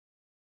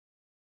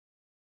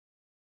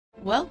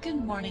Well, good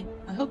morning.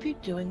 I hope you're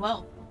doing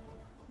well.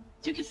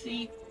 As you can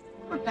see,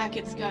 we're back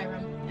at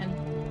Skyrim, and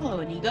hello,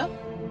 Inigo.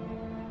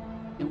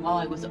 And while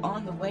I was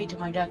on the way to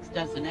my next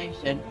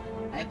destination,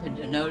 I happened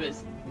to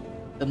notice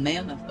the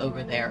mammoth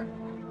over there,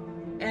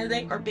 and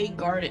they are being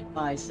guarded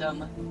by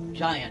some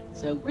giant.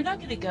 So we're not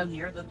going to go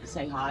near them to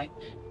say hi,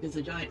 because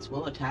the giants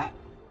will attack.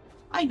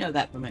 I know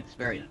that from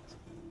experience.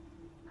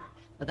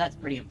 But that's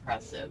pretty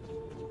impressive.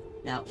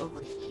 Now,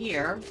 over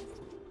here,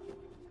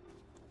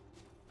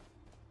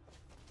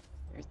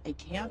 there's a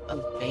camp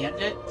of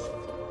bandits.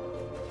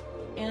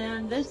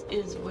 And this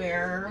is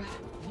where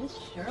Miss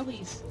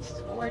Shirley's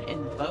sword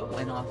and bow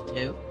went off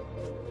to.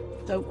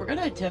 So we're going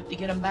to attempt to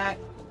get them back.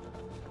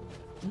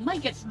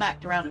 Might get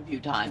smacked around a few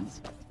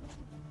times.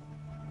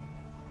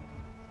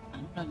 I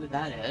don't know who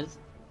that is.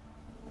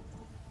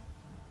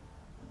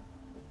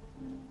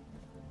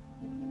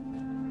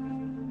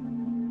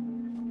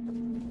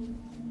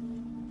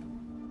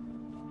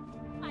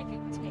 I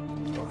can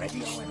take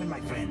already on,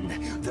 my friend.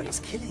 There is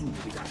killing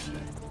to be done.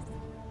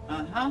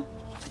 Uh-huh.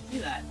 I see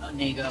that,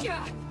 Inigo.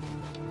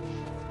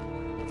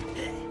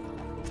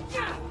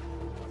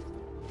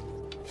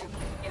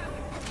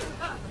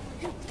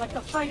 It's like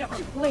the fight of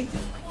a blade.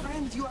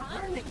 Friend, you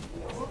are burning.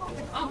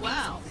 Oh,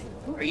 wow.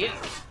 Who are you?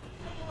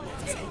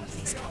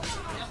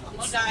 I'm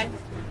gonna die.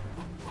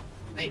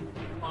 Wait,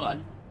 hold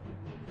on.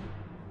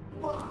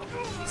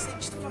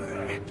 Singed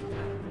fur.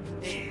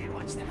 Hey,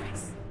 watch the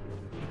face.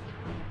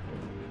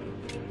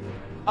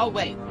 Oh,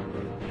 wait.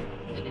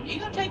 Did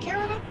Inigo take care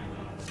of him?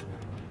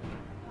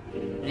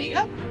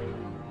 Inigo?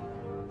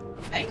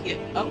 Thank you.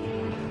 Oh.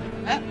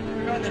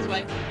 We're going this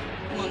way.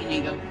 Come on,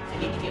 Inigo. I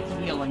need to get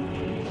some healing.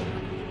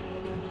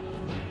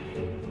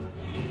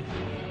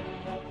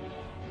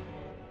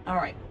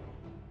 Alright.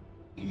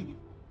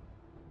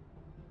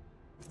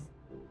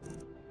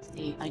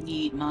 See, I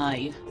need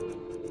my...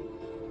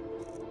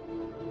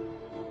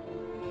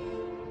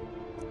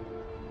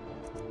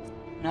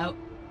 Nope.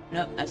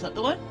 Nope, that's not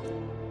the one.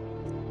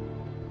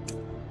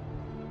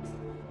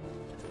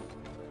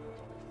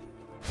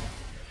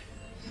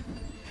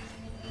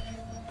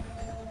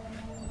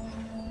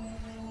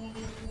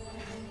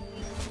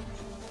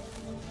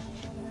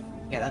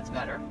 Yeah, that's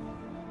better.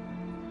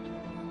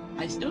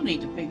 I still need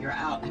to figure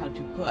out how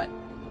to put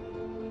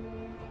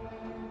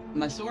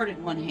my sword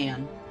in one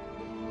hand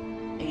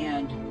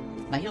and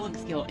my healing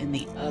skill in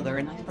the other,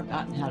 and I've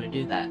forgotten how to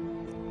do that.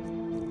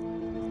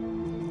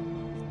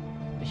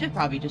 I should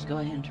probably just go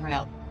ahead and try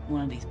out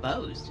one of these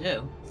bows,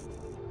 too.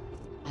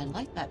 I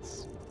like that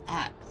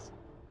axe.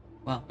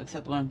 Well,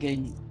 except when I'm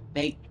getting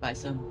baked by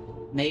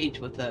some mage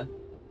with a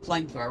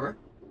flamethrower.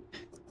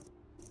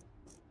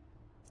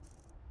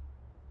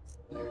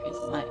 Where is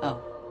my...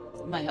 Oh,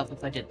 it might help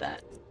if I did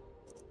that.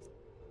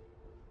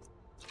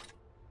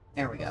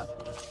 There we go.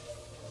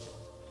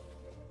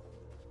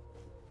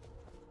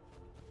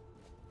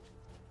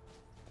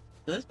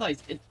 So this place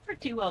is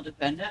pretty well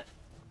defended,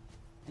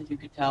 as you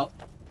could tell.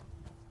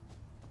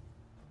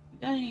 You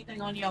got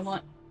anything on you I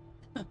want?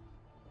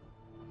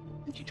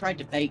 Since you tried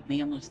to bait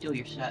me, I'm gonna steal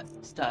your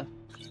stuff.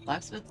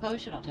 Blacksmith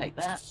potion, I'll take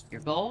that.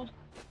 Your gold,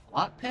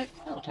 lockpick,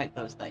 I'll take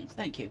those things.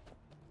 Thank you.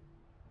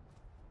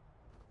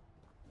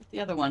 What's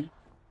the other one?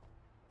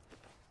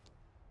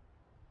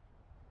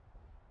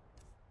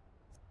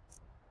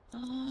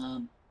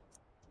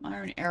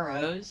 Iron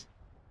arrows,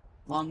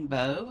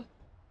 longbow.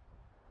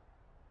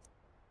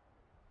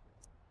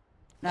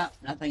 No,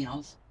 nothing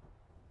else.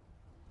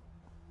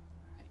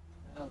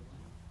 All right, so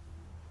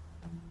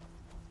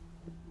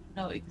I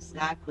know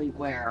exactly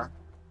where.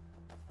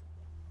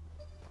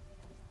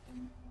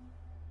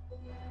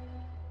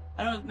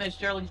 I don't know if Miss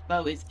Shirley's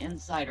bow is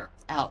inside or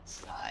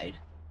outside.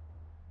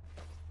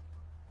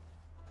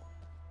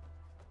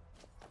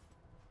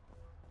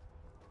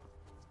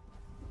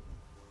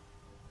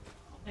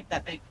 I'll take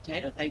that baked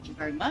potato, thank you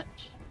very much.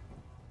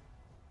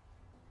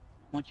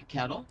 I want your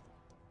kettle.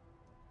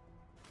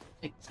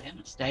 Take the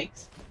salmon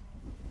steaks.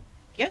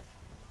 Get.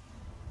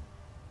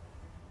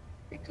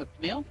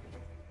 Pre-cooked meal.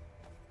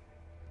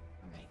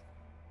 Alright.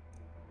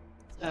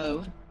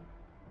 So.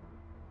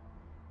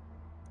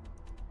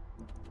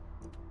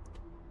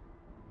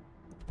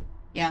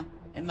 Yeah,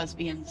 it must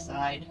be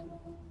inside.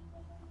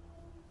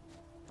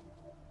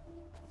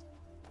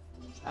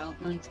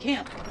 Silent Moon's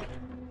camp.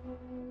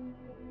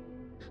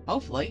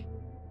 Hopefully.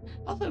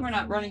 Hopefully we're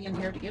not running in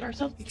here to get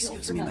ourselves killed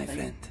Excuse for me, nothing. my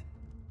friend.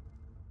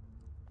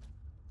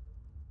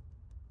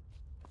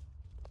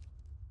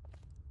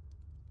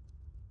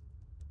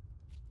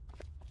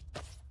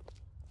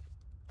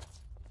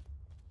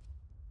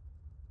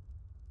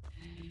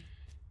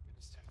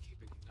 Gonna start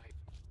keeping a knife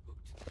in his boot.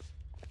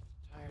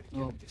 Tired of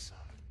Oh. getting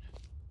disarmed.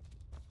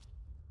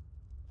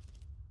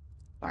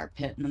 Fire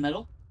pit in the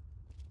middle.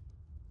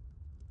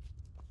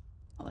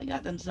 Well, they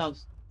got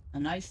themselves a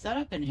nice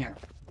setup in here.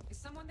 Is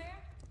someone there?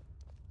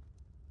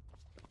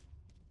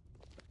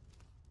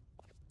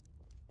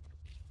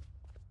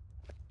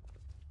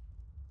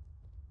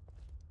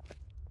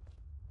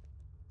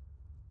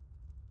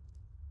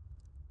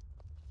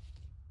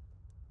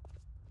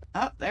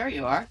 Oh, there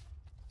you are.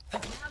 Now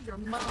your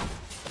mom.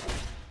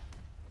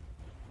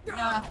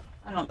 Nah,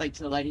 I don't think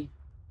so, lady.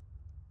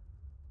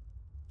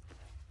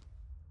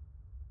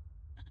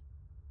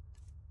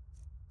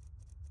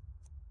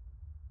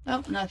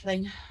 Oh,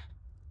 nothing.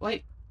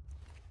 Wait.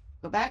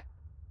 Go back.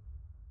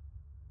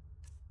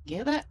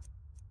 Get that.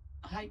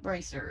 Height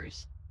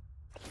bracers.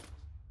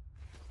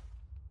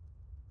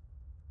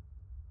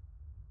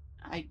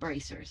 Height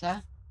bracers,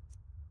 huh?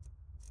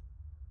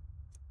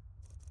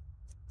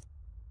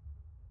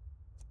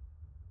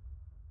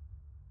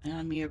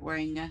 And you're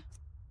wearing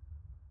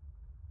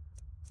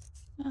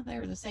oh,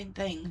 they're the same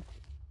thing.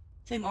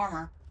 Same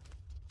armor.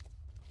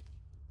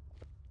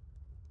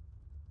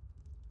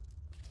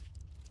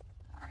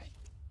 Alright.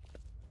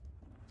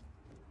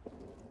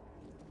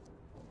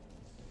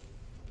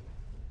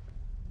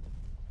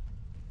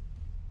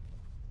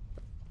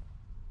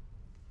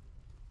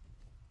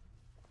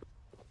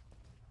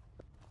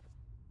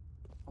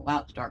 Oh,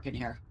 wow, it's dark in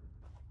here.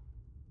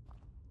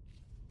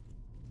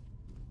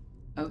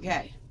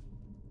 Okay.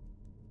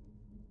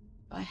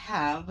 I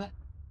have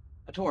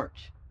a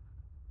torch.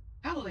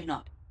 Probably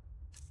not,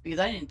 because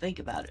I didn't think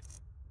about it.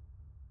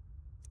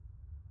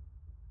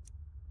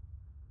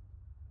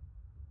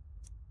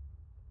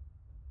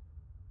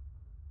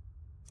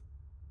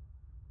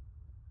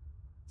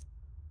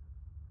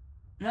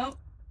 Nope.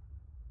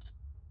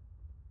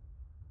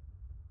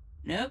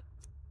 Nope.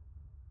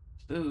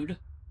 Food.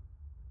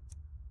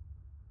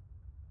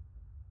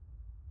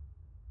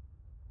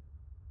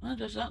 Well, it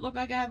does not look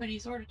like I have any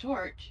sort of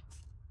torch.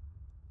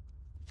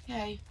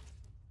 Okay.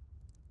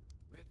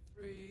 With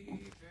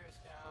 3 bears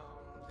down,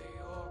 the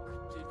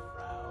orc did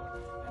frown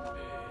and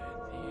bid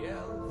the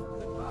elf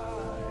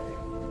goodbye.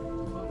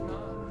 But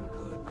none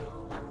could know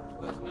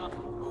 'twas not.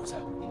 Who's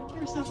that? I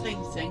hear something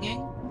singing.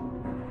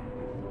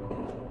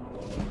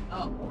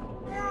 Oh.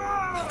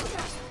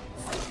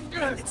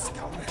 It's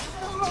coming.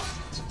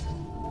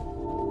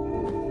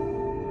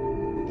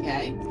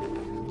 Okay.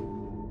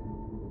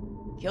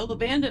 Kill the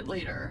bandit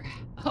leader.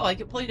 Oh, I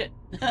completed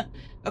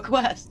a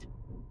quest.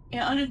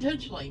 Yeah,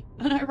 unintentionally,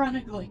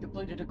 unironically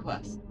completed a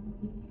quest.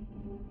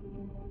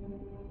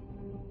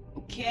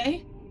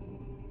 Okay.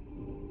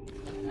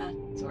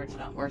 Sword's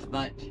not worth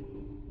much.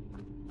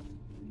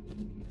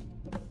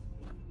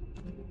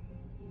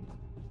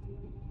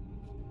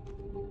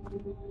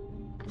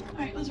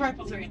 Alright, let's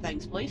rifle through your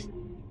things, please.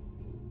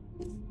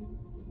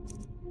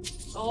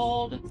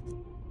 Gold.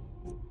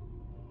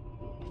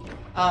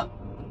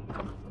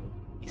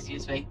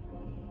 Excuse me.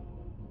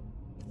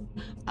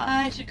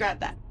 I should grab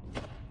that.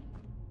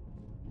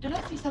 Did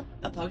I see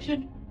a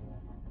potion?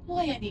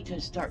 Boy, I need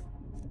to start.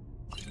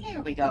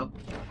 There we go.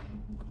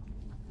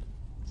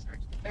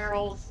 Search the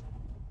barrels.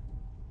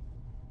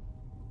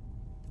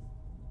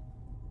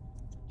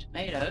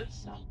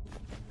 Tomatoes.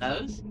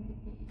 Those.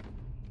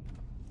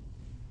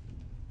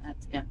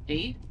 That's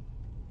empty.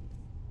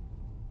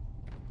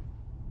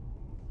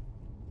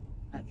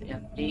 That's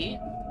empty.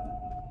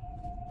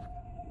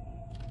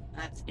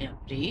 That's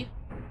empty.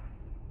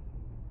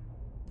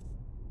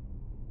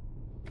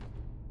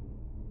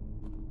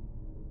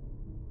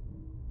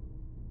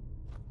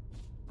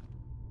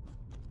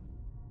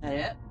 That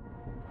it?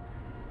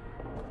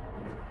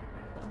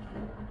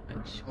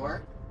 Make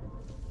sure.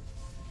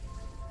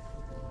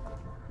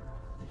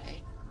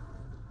 Okay.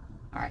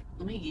 Alright,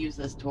 let me use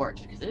this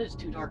torch because it is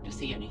too dark to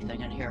see anything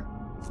in here.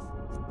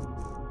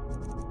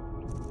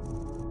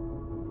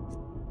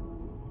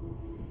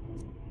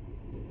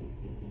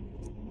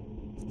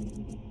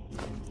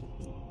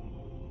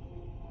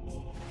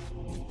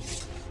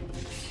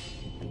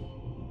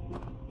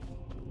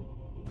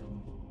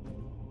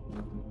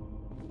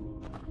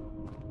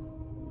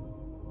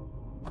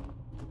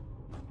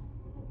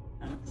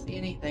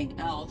 Anything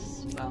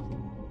else? Well,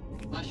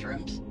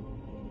 mushrooms.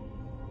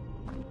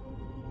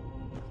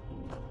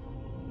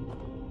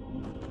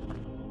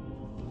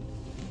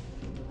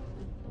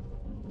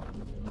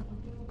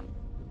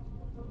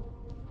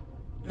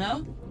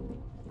 No?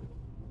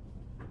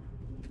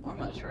 More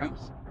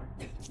mushrooms.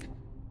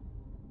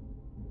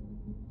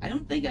 I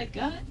don't think I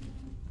got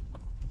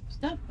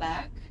stuff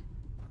back.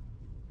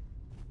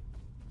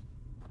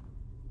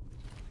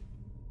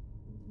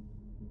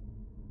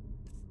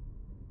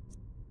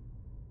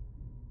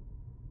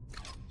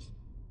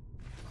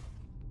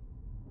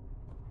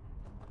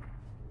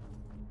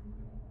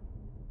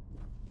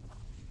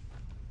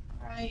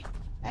 Alright,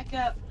 back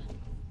up.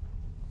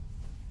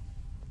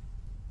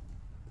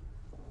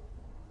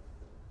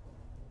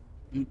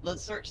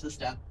 Let's search the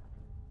stuff.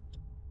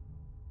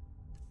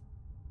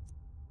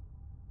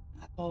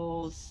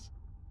 Apples.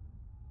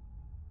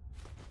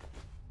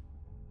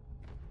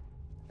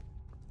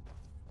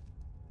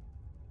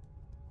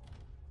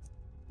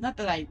 Not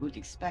that I would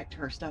expect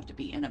her stuff to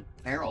be in a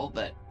barrel,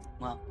 but,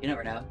 well, you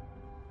never know.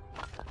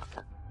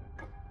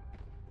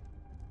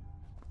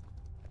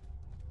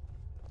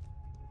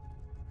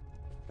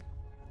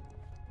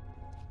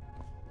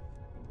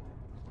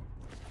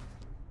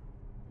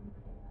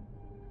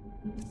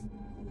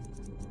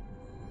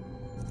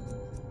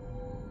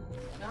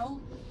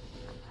 No?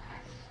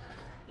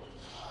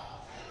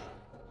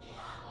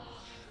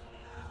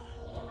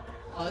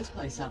 Oh, this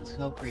place sounds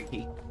so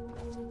creepy.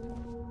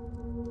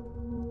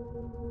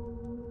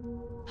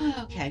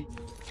 Okay.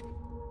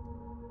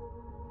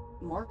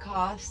 More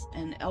costs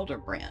and Elder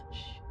Branch.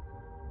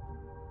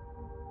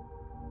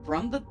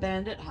 From the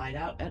bandit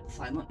hideout at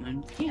Silent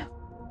Moon Camp.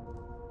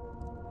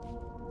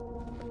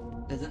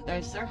 Isn't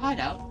this their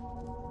hideout?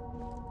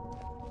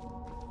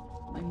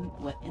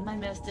 What am I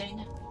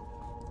missing?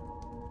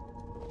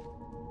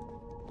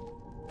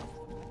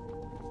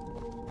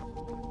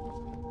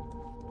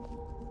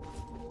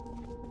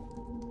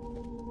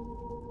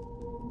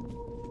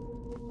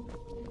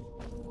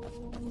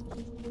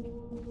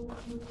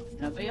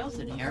 Nobody else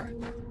in here.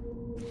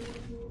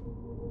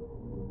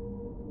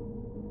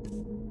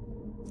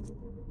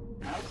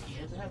 No, he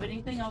doesn't have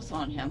anything else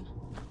on him.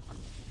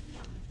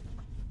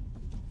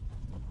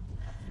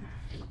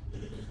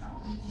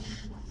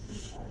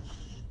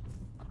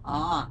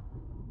 Ah.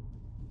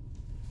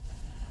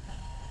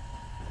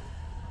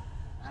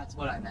 That's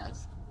what I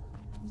missed.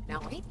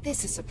 Now ain't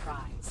this a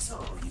surprise?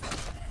 So you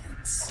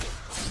dance.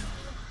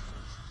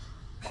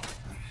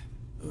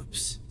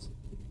 Oops.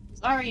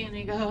 Sorry,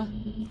 Inigo.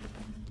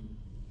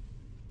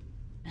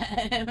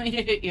 I didn't mean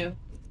to hit you.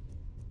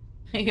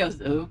 He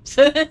goes, oops.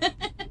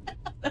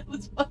 That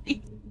was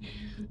funny.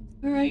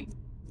 Alright.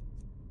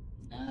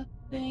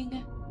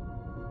 Nothing.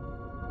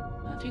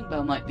 Hunting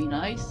bow might be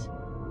nice.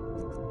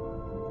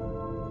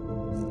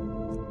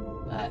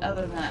 But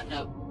other than that,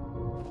 nope.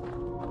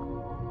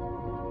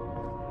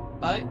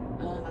 But,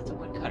 that's a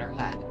woodcutter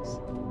axe.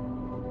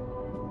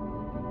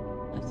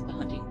 That's the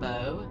hunting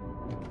bow.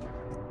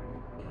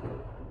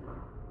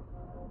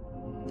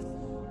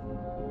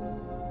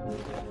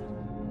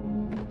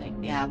 Take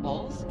the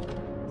apples.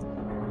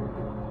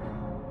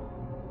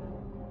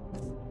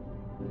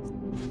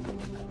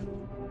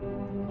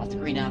 Lots of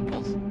green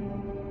apples.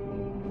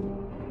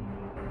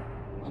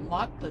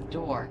 Unlock the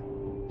door.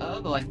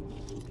 Oh boy.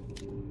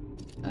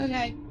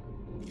 Okay.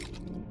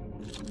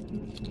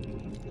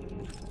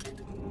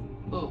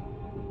 Ooh,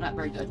 not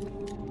very good.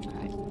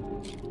 Alright.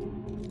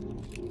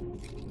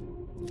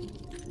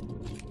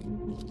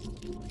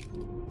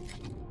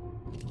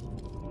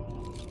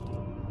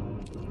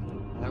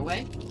 Other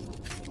way?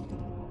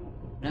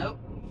 Nope.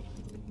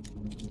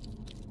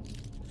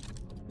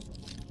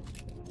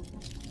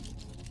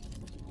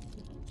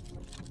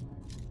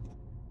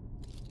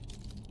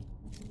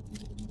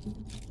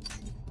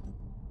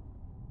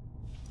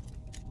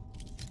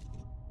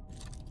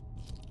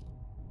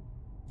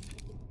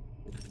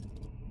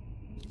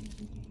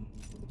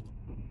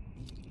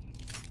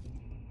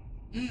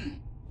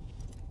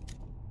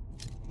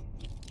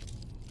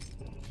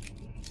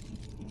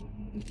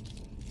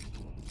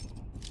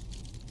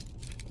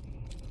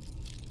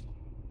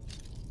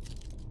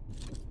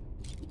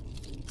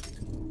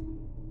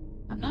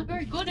 I'm not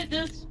very good at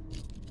this.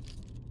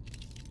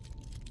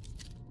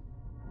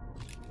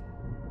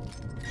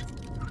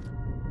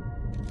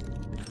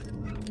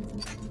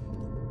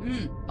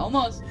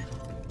 Almost.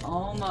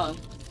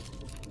 Almost.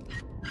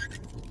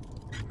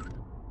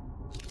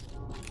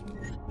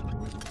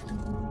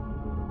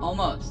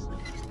 Almost.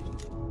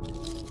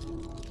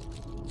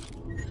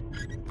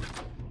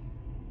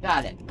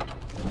 Got it.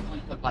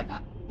 Only took like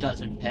a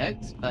dozen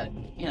picks, but,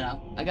 you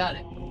know, I got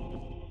it.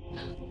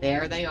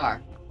 There they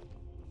are.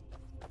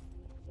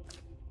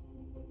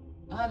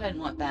 I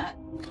didn't want that.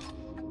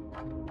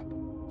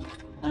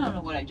 I don't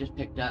know what I just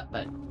picked up,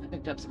 but I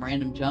picked up some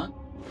random junk.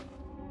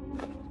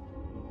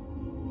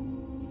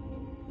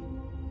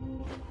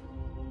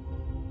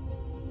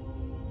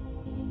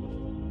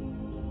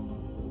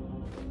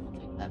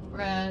 Take that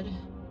bread.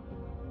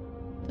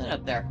 Put that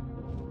up there.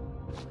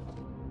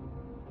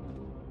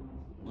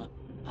 What?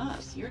 Ah,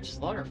 seared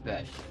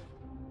slaughterfish.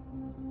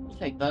 We'll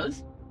take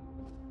those.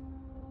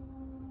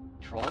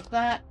 Troll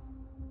that.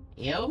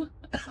 Ew.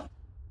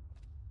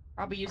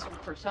 Probably useful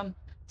for some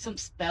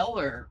spell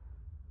or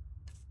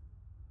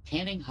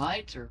tanning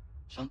hides or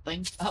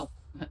something. Oh,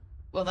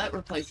 well, that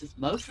replaces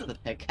most of the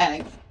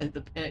pickaxe and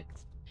the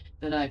picks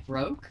that I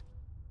broke.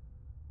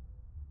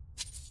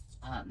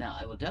 Now,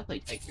 I will definitely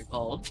take your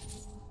gold.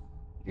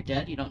 You're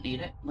dead, you don't need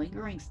it.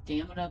 Lingering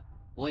stamina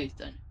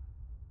poison.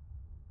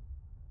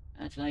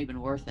 That's not even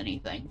worth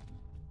anything.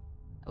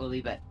 I will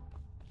leave it.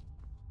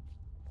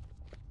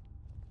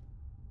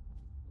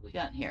 What we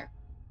got in here?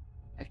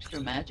 Extra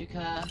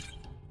magicka.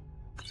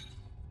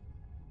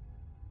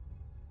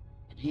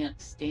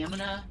 Enhanced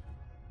stamina.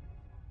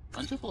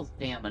 Plentiful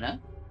stamina.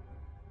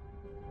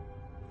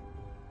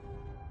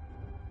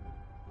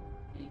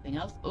 Anything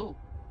else? Oh,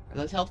 are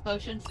those health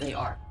potions? They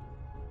are.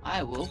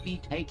 I will be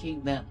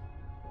taking them.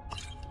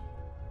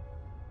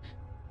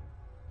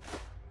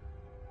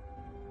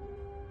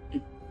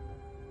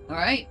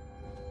 Alright.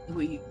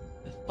 We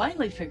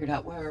finally figured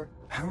out where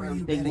How are you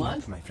everything getting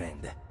was. up, my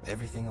friend?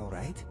 Everything all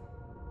right?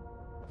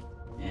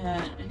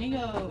 And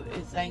Inigo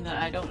is saying that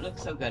I don't look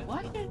so good.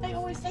 Why did they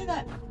always say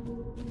that?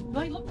 Do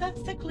I look that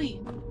sickly?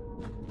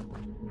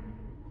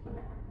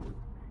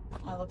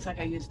 Well, it looks like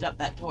I used up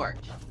that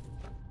torch.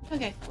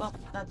 Okay, well,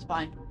 that's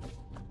fine.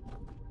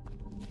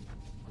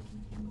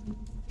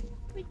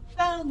 We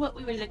found found what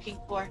we were looking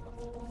for.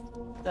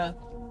 The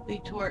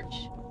torch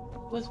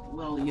was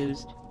well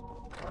used.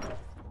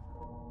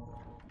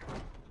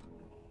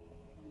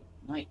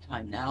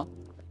 Nighttime now.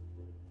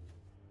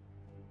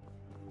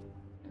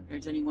 If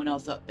there's anyone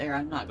else up there,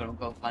 I'm not gonna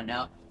go find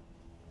out.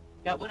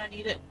 Got what I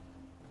needed.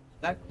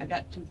 I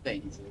got 2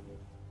 things.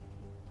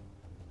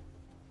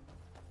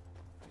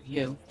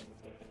 You.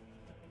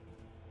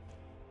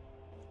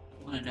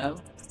 Wanna know?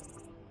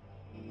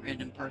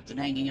 Random person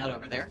hanging out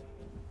over there.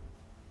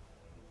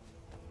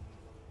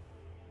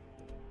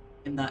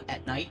 And not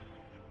at night.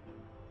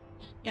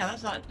 Yeah,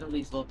 that's not at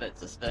least a little bit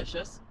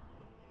suspicious.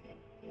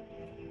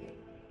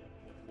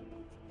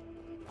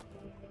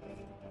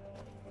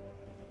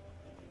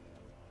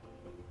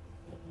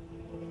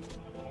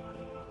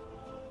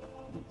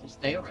 Just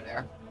stay over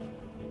there.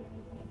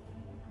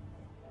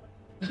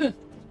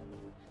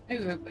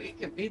 It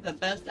could be the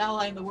best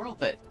ally in the world,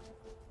 but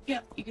yeah,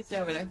 you can stay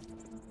over there.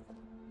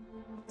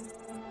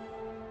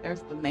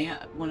 There's the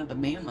one of the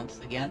mammoths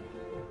again.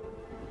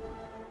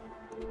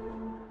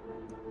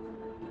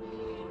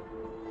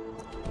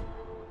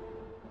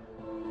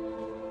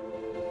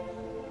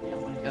 I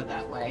want to go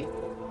that way.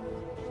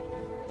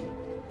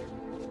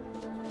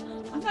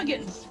 I'm not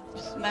getting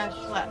smashed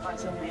flat by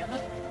some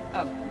mammoth.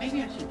 Oh,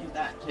 maybe I should do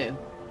that too.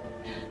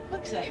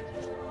 Quick save.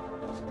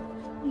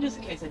 Just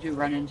in case I do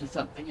run into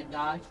something and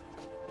die.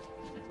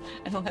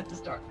 I don't have to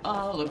start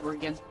all over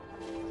again.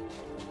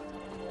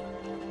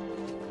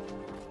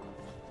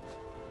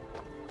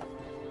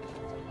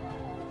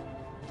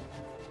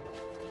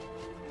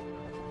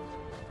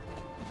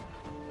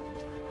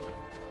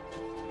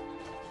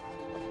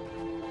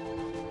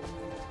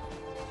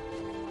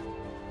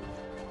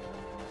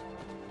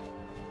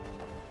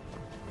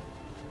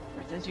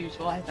 As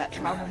usual, I have that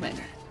problem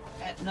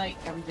at night.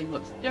 Everything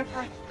looks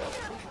different.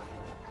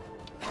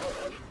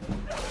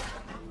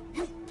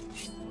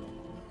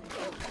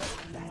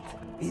 That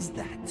is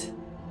that.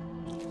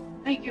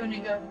 Thank you,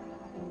 Inigo.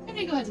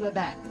 Inigo has my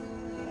back.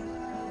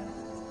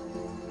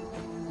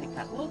 Like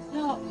that will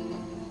help.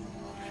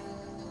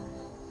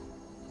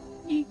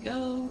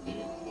 Inigo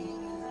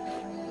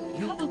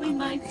is probably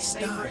my favorite.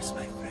 Stars,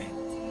 my friend.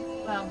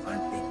 Well,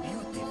 Aren't they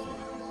beautiful?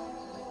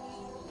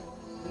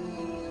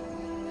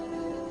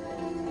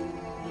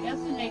 yes,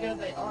 Inigo,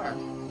 they are.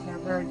 They're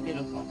very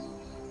beautiful.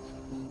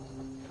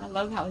 I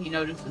love how he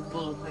notices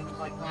little things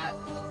like that.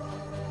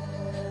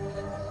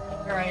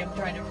 Here I am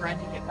trying to run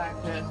to get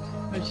back to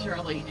Miss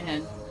Shirley,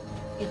 and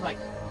he's like,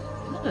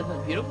 "Oh, this is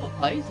a beautiful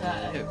place. Look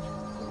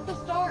at the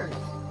stars."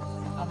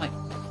 I'm like,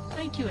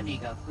 "Thank you,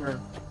 Inigo, for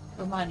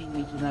reminding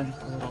me to notice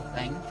the little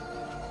things."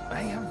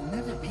 I have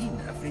never been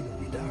afraid of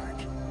the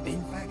dark.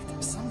 In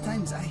fact,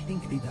 sometimes I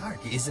think the dark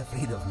is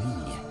afraid of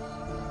me.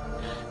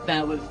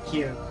 That was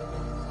cute.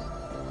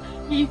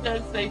 He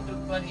does say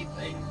some funny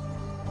things.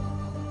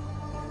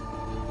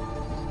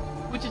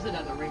 Which is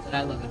another reason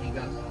I love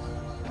Inigo.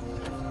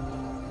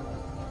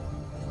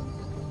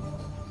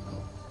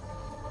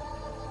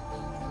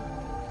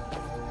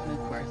 And of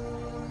course,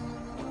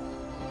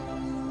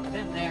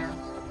 been there.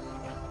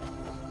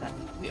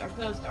 We are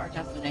close to our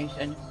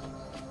destination,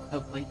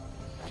 hopefully.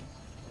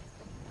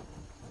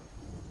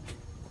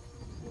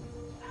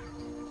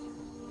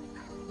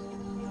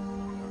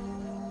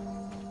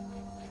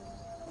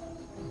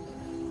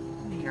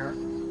 Here.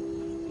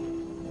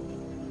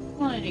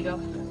 Come on, Inigo.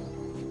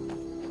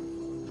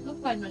 Go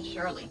find Miss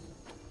Shirley.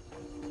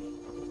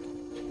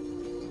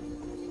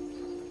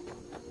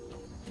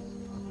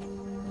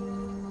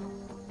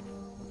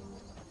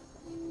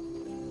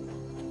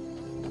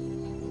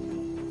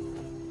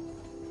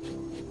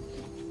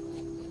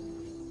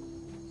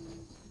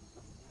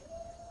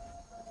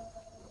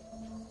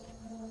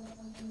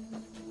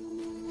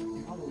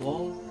 All the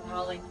wolves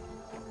howling.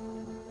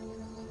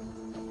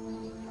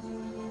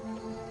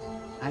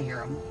 I hear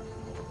them.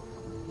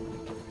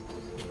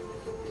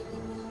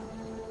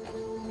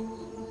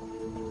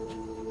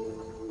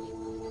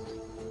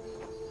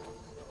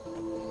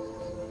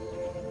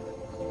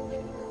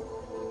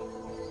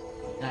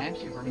 I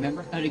actually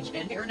remember how to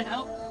get here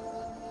now.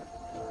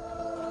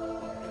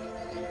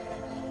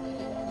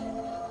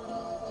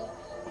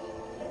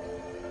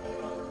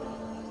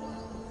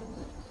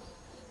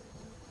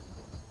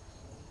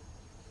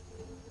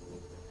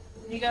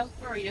 There you go.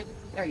 Where are you?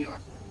 There you are.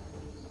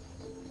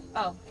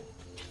 Oh.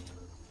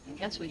 I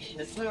guess we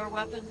should put our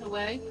weapons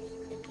away.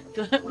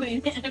 So that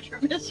we after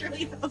Miss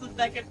Shirley, that was the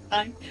second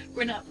time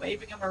we're not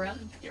waving them around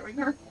and scaring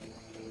her.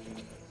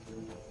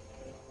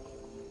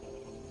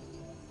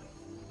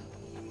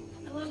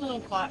 Hello, little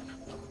clock.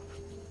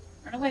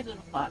 Run away,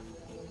 little clock.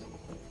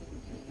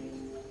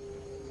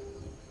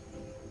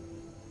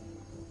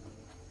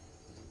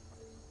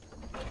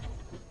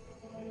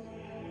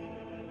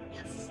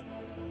 Yes.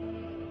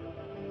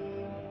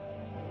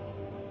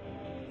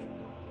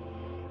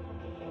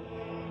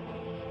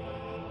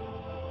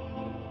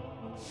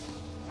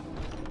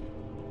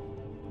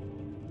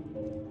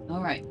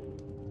 Alright.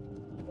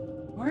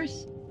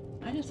 Where's...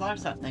 I just thought of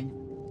something.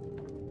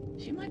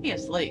 She might be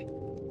asleep.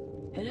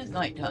 It is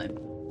nighttime.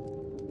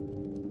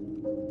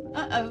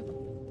 Uh-oh.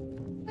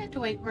 have to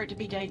wait for it to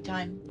be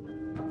daytime.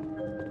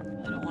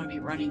 I don't want to be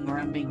running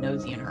around being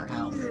nosy in her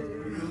house.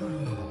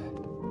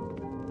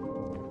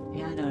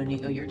 Yeah, I know,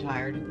 Inigo, you're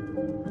tired.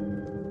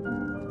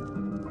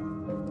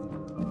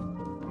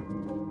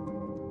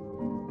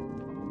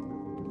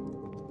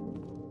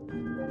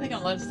 They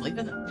gonna let us sleep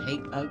in the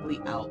fake ugly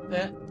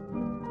outfit?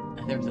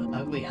 And there's an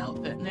ugly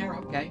outfit in there?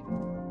 Okay.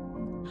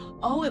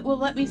 Oh, it will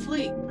let me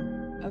sleep.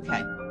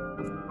 Okay.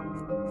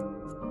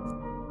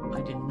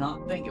 I did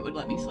not think it would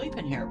let me sleep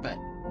in here, but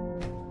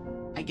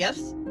I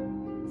guess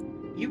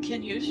you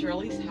can use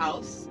Shirley's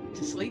house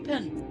to sleep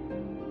in.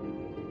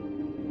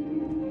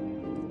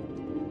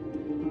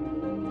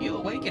 You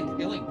awaken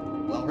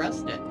feeling well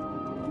rested.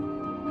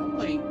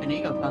 Hopefully,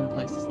 Inigo found a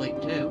place to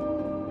sleep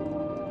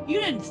too.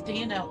 You didn't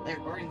stand out there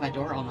guarding my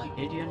door all night,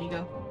 did you,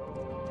 Inigo?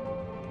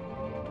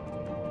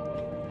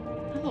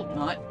 I hope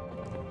not.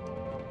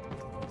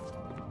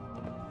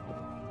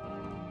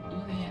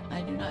 Okay,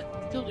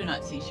 I still do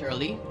not see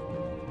Shirley.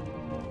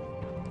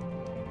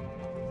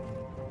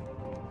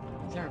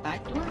 Is there a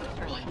back door?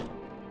 Shirley.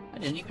 I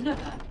didn't even know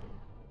that.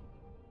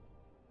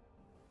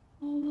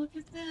 Oh, look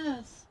at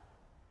this.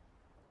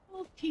 A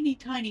little teeny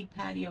tiny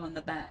patio in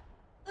the back.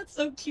 That's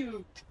so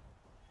cute.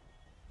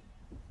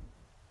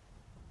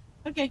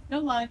 Okay, no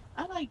lie.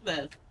 I like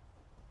this.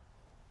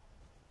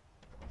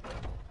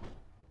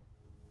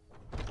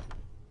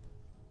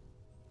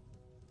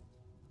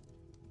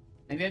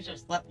 Maybe I should have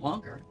slept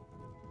longer.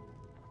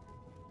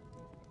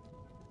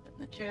 Sit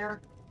in the chair.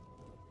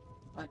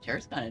 Oh, the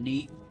chair's kind of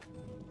neat.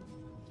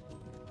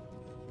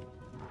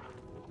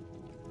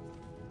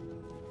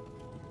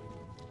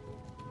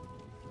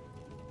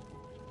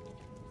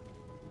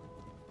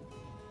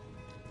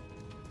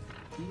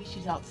 Maybe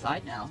she's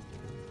outside now.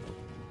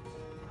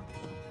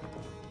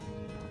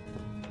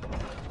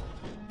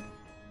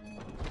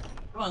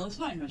 Come on, let's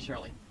find Miss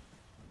Shirley.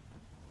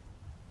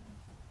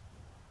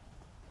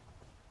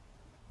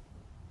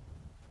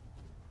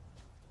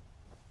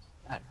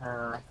 Got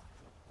her.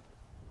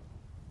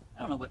 I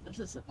don't know what this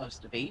is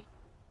supposed to be.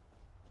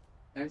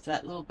 There's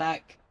that little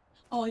back.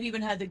 Oh, it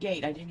even had the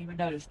gate. I didn't even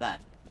notice that.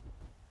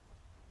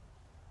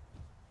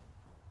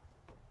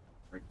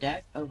 Her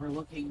deck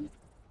overlooking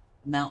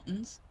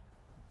mountains.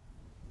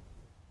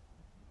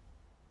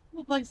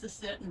 Cool place to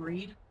sit and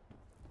read.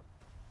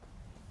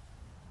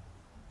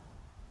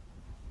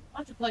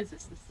 Lots of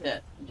places to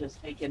sit and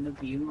just take in the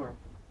view or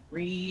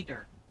read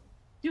or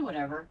do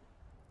whatever.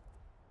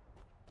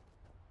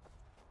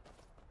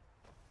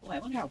 Boy, I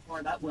wonder how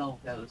far that well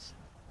goes.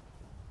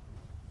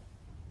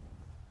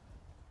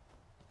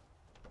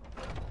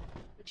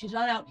 But she's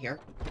not out here.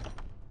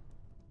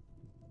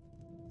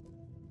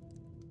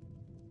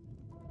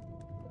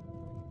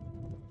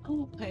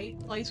 Oh,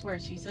 place where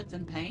she sits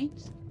and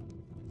paints.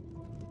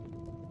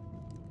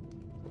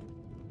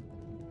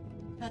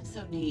 That's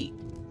so neat.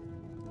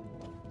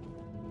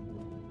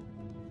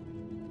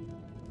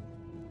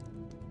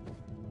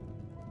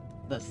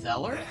 The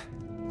cellar?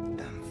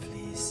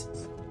 Please.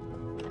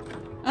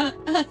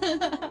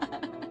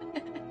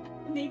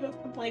 Inigo's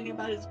complaining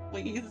about his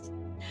fleas.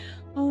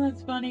 Oh,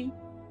 that's funny.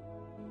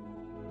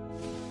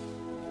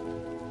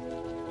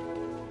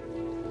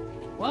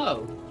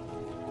 Whoa.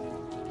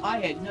 I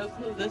had no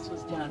clue this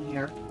was down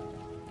here.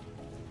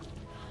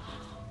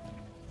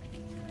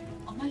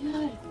 Oh my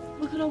god.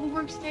 Look at all the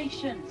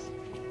workstations.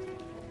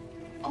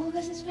 Oh,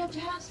 this is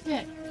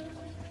fantastic.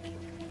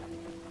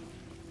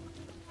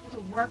 There's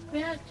a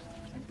workbench,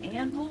 an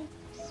anvil,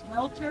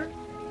 smelter,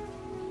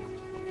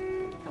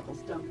 a couple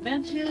stone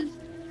benches,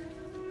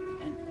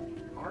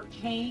 an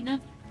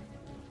arcane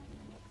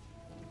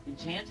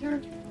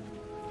enchanter.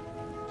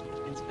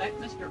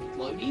 Inspect Mr.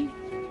 Floaty.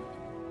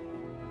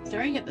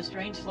 Staring at the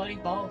strange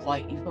floating ball of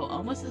light, you feel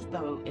almost as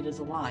though it is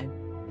alive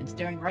and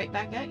staring right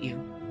back at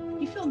you.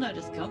 You feel no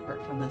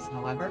discomfort from this,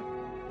 however.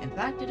 In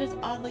fact, it is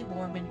oddly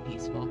warm and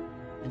peaceful,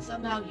 and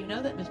somehow you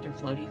know that Mr.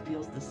 Floaty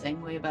feels the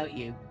same way about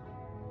you.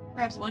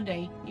 Perhaps one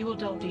day you will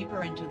delve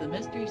deeper into the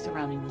mystery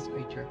surrounding this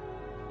creature.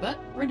 But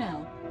for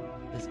now,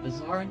 this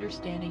bizarre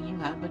understanding you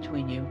have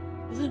between you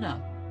is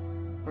enough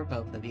for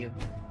both of you.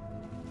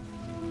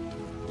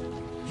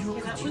 You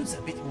could use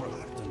a bit more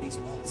art on these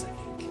walls, I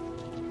think.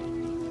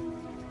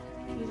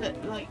 Is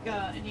it like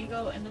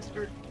Inigo and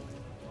Mr.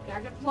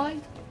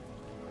 Dragonfly?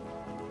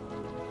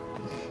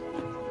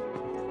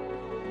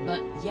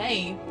 But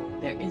yay,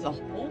 there is a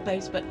whole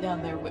basement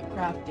down there with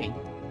crafting.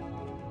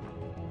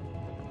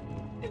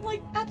 I'm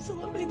like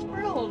absolutely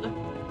thrilled. I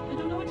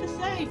don't know what to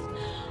say.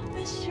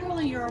 Miss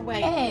Shirley, you're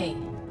awake. Hey,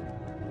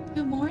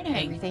 Good morning.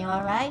 everything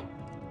all right?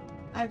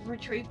 I've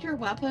retrieved your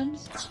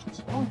weapons.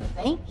 Oh,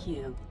 thank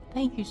you.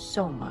 Thank you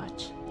so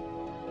much.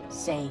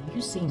 Say,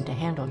 you seem to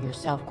handle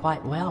yourself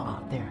quite well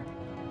out there.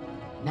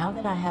 Now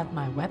that I have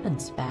my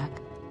weapons back,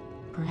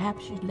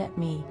 perhaps you'd let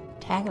me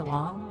tag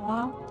along a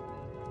while?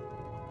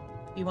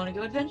 You want to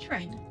go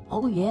adventuring?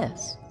 Oh,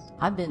 yes.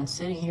 I've been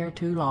sitting here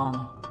too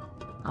long.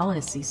 I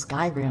want to see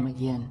Skyrim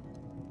again.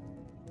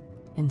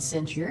 And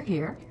since you're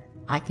here,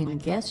 I can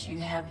guess you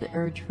have the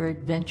urge for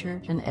adventure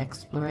and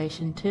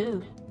exploration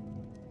too.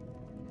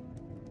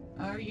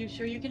 Are you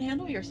sure you can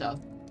handle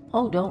yourself?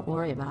 Oh, don't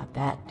worry about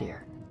that,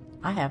 dear.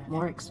 I have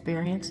more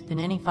experience than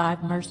any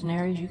 5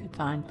 mercenaries you could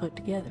find put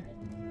together.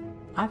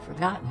 I've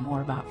forgotten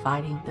more about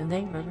fighting than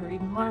they've ever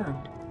even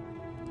learned.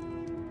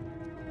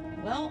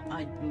 Well,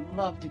 I'd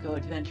love to go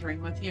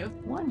adventuring with you.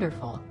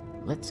 Wonderful.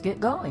 Let's get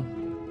going.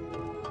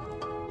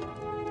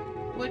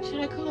 What should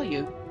I call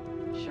you?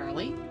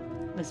 Shirley?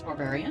 Miss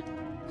Barbarian?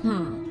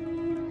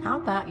 How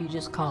about you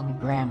just call me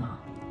Grandma?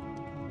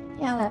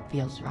 Yeah, that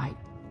feels right.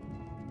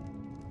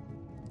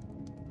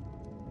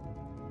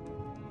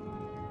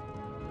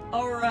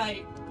 All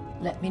right.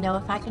 Let me know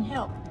if I can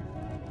help.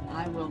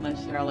 I will,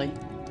 Miss Shirley.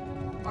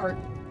 Or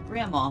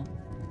Grandma.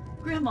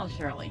 Grandma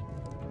Shirley.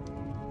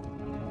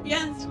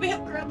 Yes, we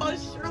have Grandma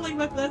Shirley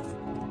with us.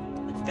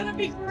 It's gonna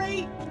be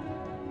great.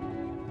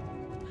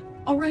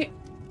 All right,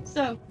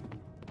 so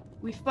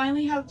we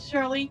finally have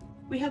Shirley.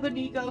 We have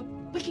Inigo.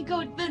 We can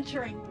go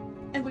adventuring,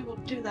 and we will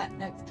do that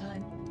next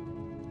time.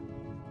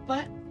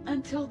 But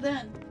until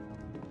then,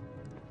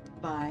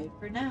 bye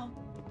for now.